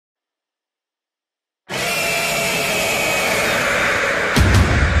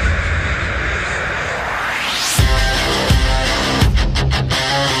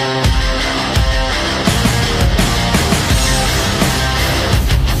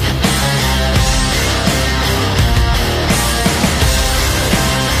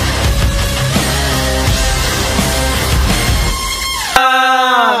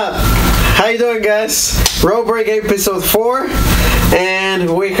you doing, guys? Road Break episode 4,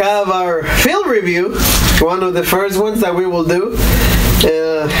 and we have our film review, one of the first ones that we will do.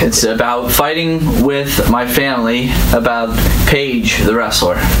 It's about fighting with my family about Paige the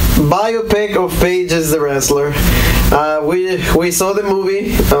wrestler. Biopic of Paige the wrestler. We saw the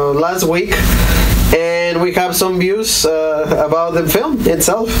movie last week, and we have some views about the film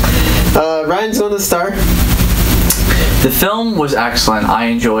itself. Ryan's gonna start. The film was excellent. I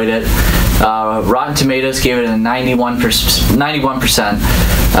enjoyed it. Rotten Tomatoes gave it a 91%.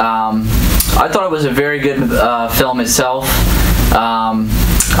 I thought it was a very good film itself.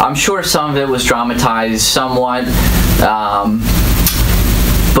 I'm sure some of it was dramatized somewhat,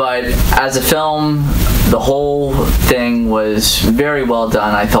 but as a film, the whole thing was very well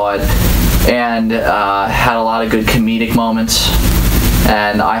done, I thought, and had a lot of good comedic moments,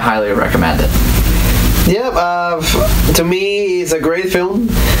 and I highly recommend it. Yeah, to me, it's a great film,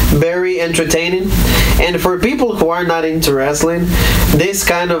 very entertaining, and for people who are not into wrestling, this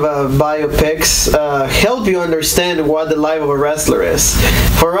kind of biopics help you understand what the life of a wrestler is.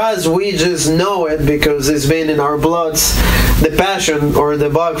 For us, we just know it because it's been in our bloods. The passion or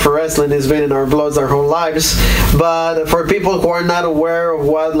the bug for wrestling has been in our bloods our whole lives, but for people who are not aware of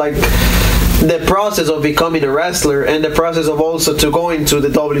what, like, the process of becoming a wrestler and the process of also to go into the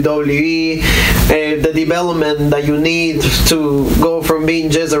WWE, the development that you need to go from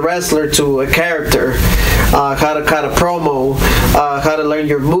being just a wrestler to a character, how to cut a promo, how to learn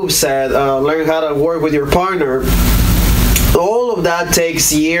your moveset, learn how to work with your partner. All of that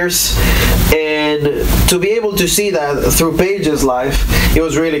takes years, and to be able to see that through Paige's life, it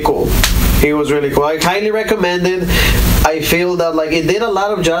was really cool. It was really cool. I highly recommend it. I feel that like it did a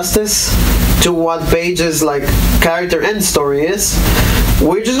lot of justice to what Paige's like character and story is.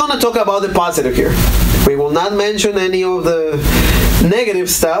 We're just gonna talk about the positive here. We will not mention any of the negative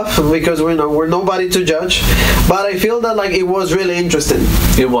stuff because we're nobody to judge. But I feel that like it was really interesting.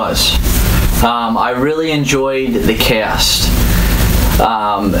 It was. I really enjoyed the cast.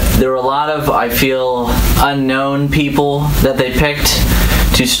 There were a lot of, I feel, unknown people that they picked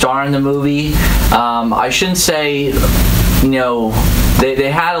to star in the movie. I shouldn't say,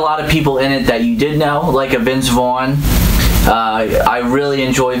 they had a lot of people in it that you did know, like a Vince Vaughn. I really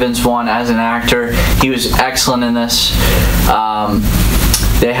enjoy Vince Vaughn as an actor. He was excellent in this.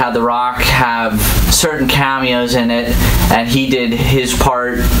 They had The Rock have certain cameos in it, and he did his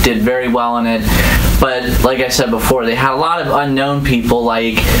part, did very well in it. But like I said before, they had a lot of unknown people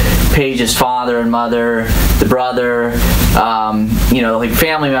like Paige's father and mother, the brother, like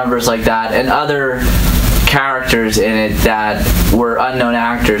family members like that, and other characters in it that were unknown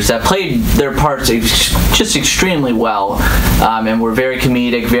actors that played their parts just extremely well, and were very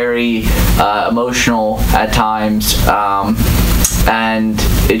comedic, very emotional at times, and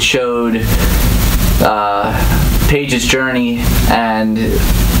it showed Paige's journey, and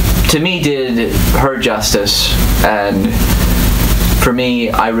to me did her justice. And for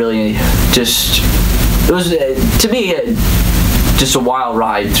me, I really it was to me just a wild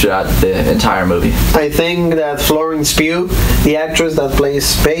ride throughout the entire movie. I think that Florence Pugh, the actress that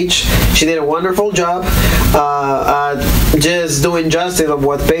plays Paige, she did a wonderful job at just doing justice of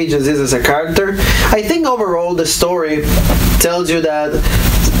what Paige is as a character. I think overall the story tells you that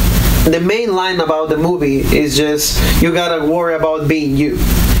the main line about the movie is just you gotta worry about being you.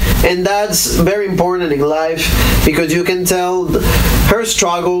 And that's very important in life because you can tell her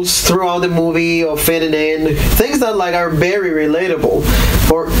struggles throughout the movie of fitting in, things that like are very relatable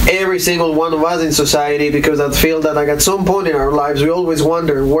for every single one of us in society, because I feel that like at some point in our lives we always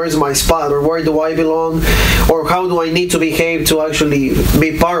wonder where's my spot, or where do I belong, or how do I need to behave to actually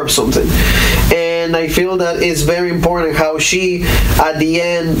be part of something. And I feel that it's very important how she at the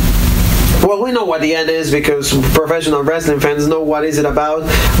end, well, we know what the end is because professional wrestling fans know what is it about,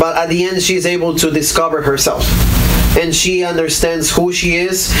 but at the end she's able to discover herself, and she understands who she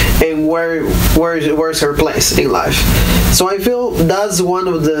is and where's her place in life. So I feel that's one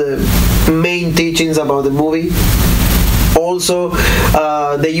of the main teachings about the movie. Also,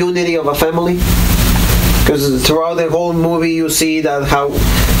 the unity of a family, because throughout the whole movie you see that how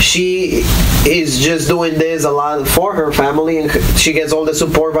she is just doing this a lot for her family, and she gets all the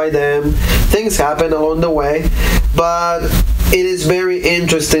support by them. Things happen along the way, but it is very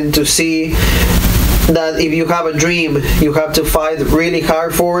interesting to see that if you have a dream, you have to fight really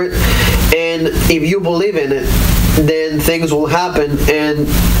hard for it, and if you believe in it, then things will happen and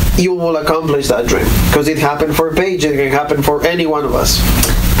you will accomplish that dream, because it happened for Paige, it can happen for any one of us.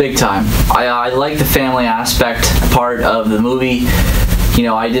 Big time. I like the family aspect part of the movie.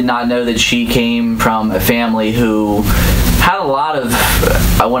 I did not know that she came from a family who had a lot of,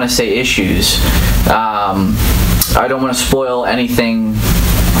 I want to say, issues. I don't want to spoil anything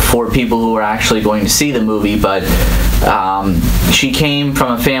for people who are actually going to see the movie, but she came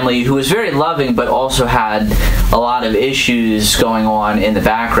from a family who was very loving, but also had a lot of issues going on in the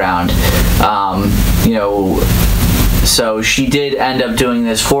background. So she did end up doing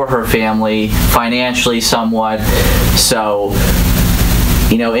this for her family, financially somewhat. So,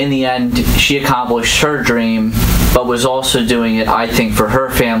 in the end, she accomplished her dream, but was also doing it, I think, for her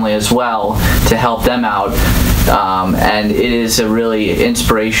family as well, to help them out. And it is a really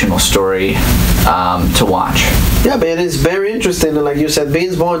inspirational story to watch. Yeah, but it is very interesting. And like you said,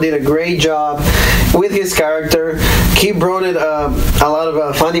 Vince Vaughn did a great job with his character. He brought it a lot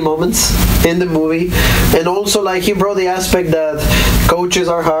of funny moments in the movie. And also, like, he brought the aspect that coaches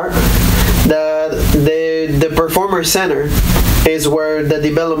are hard, that the performer center is where the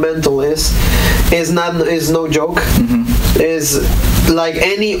developmental is no joke. Is like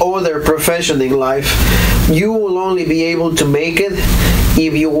any other profession in life. You will only be able to make it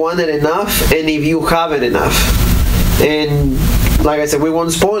if you want it enough and if you have it enough. And like I said, we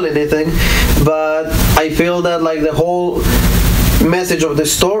won't spoil anything, but I feel that like the whole message of the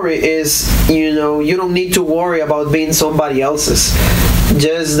story is, you don't need to worry about being somebody else's.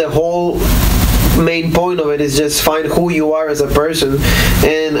 Just the whole main point of it is just find who you are as a person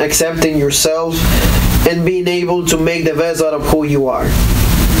and accepting yourself and being able to make the best out of who you are.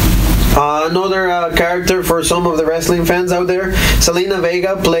 Another character for some of the wrestling fans out there, Selena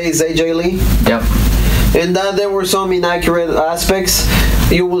Vega plays AJ Lee. Yep. And that there were some inaccurate aspects.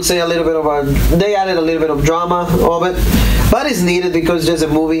 You will say they added a little bit of drama of it, but it's needed because it's just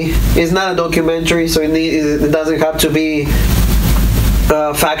a movie. It's not a documentary, so it doesn't have to be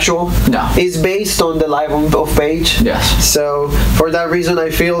factual. No. It's based on the life of Paige. Yes. So for that reason, I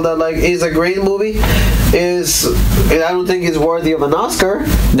feel that like it's a great movie. I don't think it's worthy of an Oscar.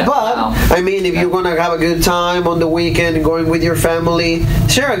 No. But I mean, if you're gonna have a good time on the weekend, going with your family,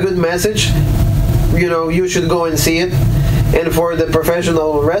 share a good message. You should go and see it. And for the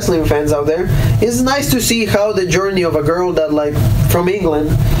professional wrestling fans out there, it's nice to see how the journey of a girl that like from England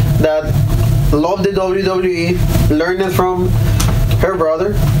that loved the WWE, learned it from her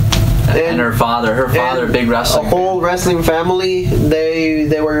brother and her father, big wrestling. A whole wrestling family.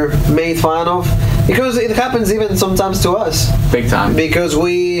 They were made fun of because it happens even sometimes to us. Big time. Because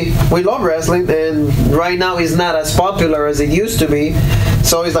we love wrestling, and right now it's not as popular as it used to be.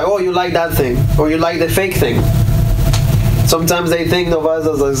 So it's like, oh, you like that thing, or you like the fake thing. Sometimes they think of us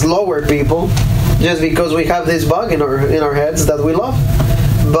as lower people just because we have this bug in our heads that we love.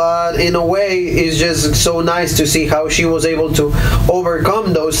 But in a way, it's just so nice to see how she was able to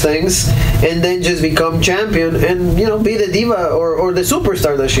overcome those things and then just become champion and be the diva or the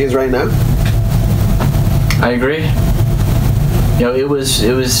superstar that she is right now. I agree. It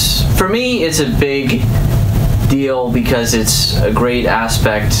was for me. It's a big deal because it's a great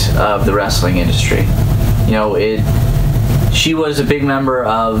aspect of the wrestling industry. She was a big member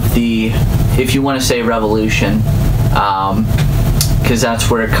of the, if you want to say, revolution. Because that's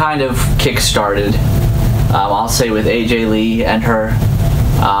where it kind of kick-started. I'll say with AJ Lee and her.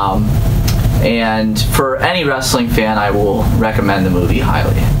 And for any wrestling fan, I will recommend the movie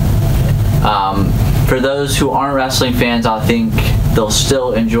highly. For those who aren't wrestling fans, I think they'll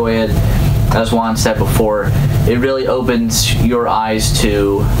still enjoy it. As Juan said before, it really opens your eyes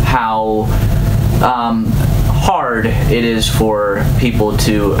to how hard it is for people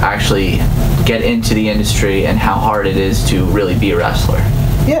to actually get into the industry and how hard it is to really be a wrestler.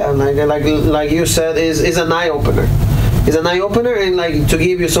 Yeah, like you said, is an eye opener. It's an eye opener, and like to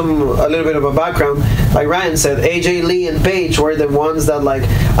give you a little bit of a background, like Ryan said, AJ Lee and Paige were the ones that like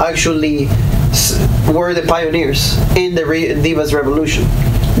actually were the pioneers in the Divas Revolution.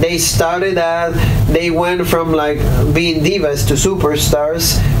 They started they went from like being divas to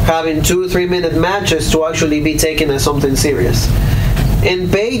superstars, having 2-3 minute matches to actually be taken as something serious.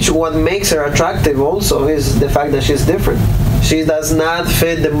 And Paige, what makes her attractive also is the fact that she's different. She does not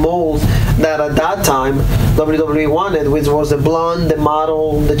fit the mold that at that time WWE wanted, which was the blonde, the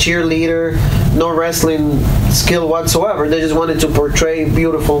model, the cheerleader, no wrestling skill whatsoever. They just wanted to portray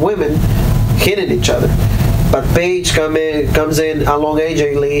beautiful women hitting each other. But Paige comes in along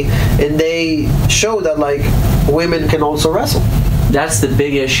AJ Lee, and they show that like women can also wrestle. That's the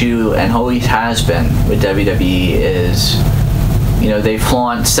big issue, and always has been with WWE is, they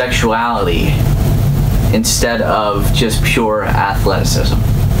flaunt sexuality instead of just pure athleticism.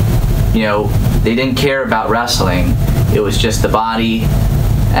 They didn't care about wrestling. It was just the body,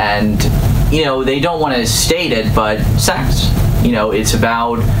 and they don't want to state it, but sex. it's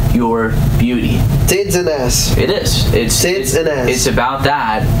about your beauty. Tits and ass. It is. Tits and ass. It's about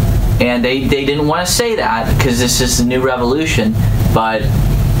that. And they didn't want to say that because this is the new revolution, but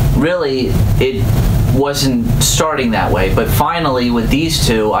really it wasn't starting that way. But finally with these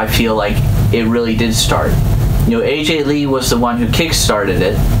two, I feel like it really did start. AJ Lee was the one who kick-started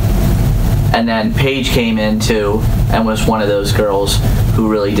it, and then Paige came in too and was one of those girls who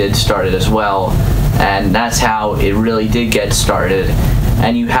really did start it as well. And that's how it really did get started.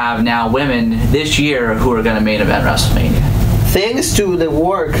 And you have now women this year who are going to main event WrestleMania. Thanks to the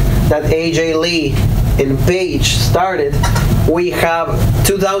work that AJ Lee and Paige started, we have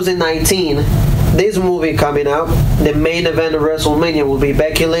 2019, this movie coming out. The main event of WrestleMania will be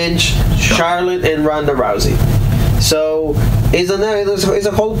Becky Lynch, Charlotte, and Ronda Rousey. So it's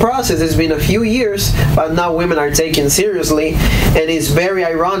a whole process. It's been a few years, but now women are taken seriously, and it's very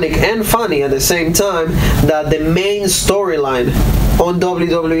ironic and funny at the same time that the main storyline on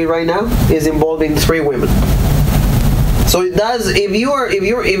WWE right now is involving 3 women. So it does. If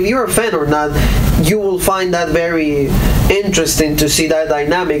you're a fan or not, you will find that very interesting to see that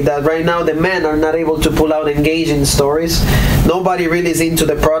dynamic. That right now the men are not able to pull out engaging stories. Nobody really is into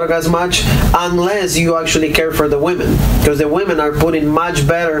the product as much, unless you actually care for the women, because the women are putting much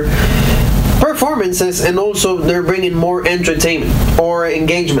better performances, and also they're bringing more entertainment or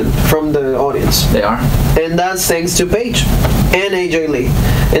engagement from the audience. They are. And that's thanks to Paige and AJ Lee.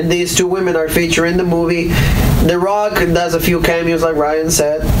 And these 2 women are featured in the movie. The Rock does a few cameos, like Ryan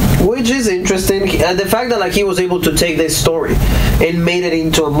said, which is interesting. The fact that he was able to take this story and made it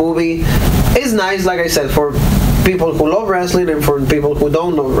into a movie is nice, like I said, for people who love wrestling and for people who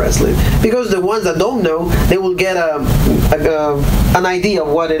don't know wrestling. Because the ones that don't know, they will get an idea of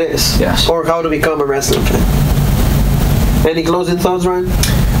what it is. Yes. Or how to become a wrestling fan. Any closing thoughts, Ryan?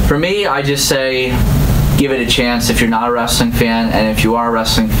 For me, I just say give it a chance if you're not a wrestling fan, and if you are a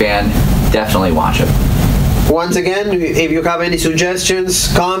wrestling fan, definitely watch it. Once again, if you have any suggestions,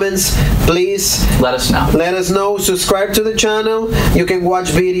 comments, please let us know. Let us know. Subscribe to the channel. You can watch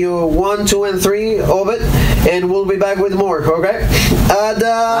video 1, 2, and 3 of it, and we'll be back with more. Okay?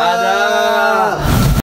 Ada!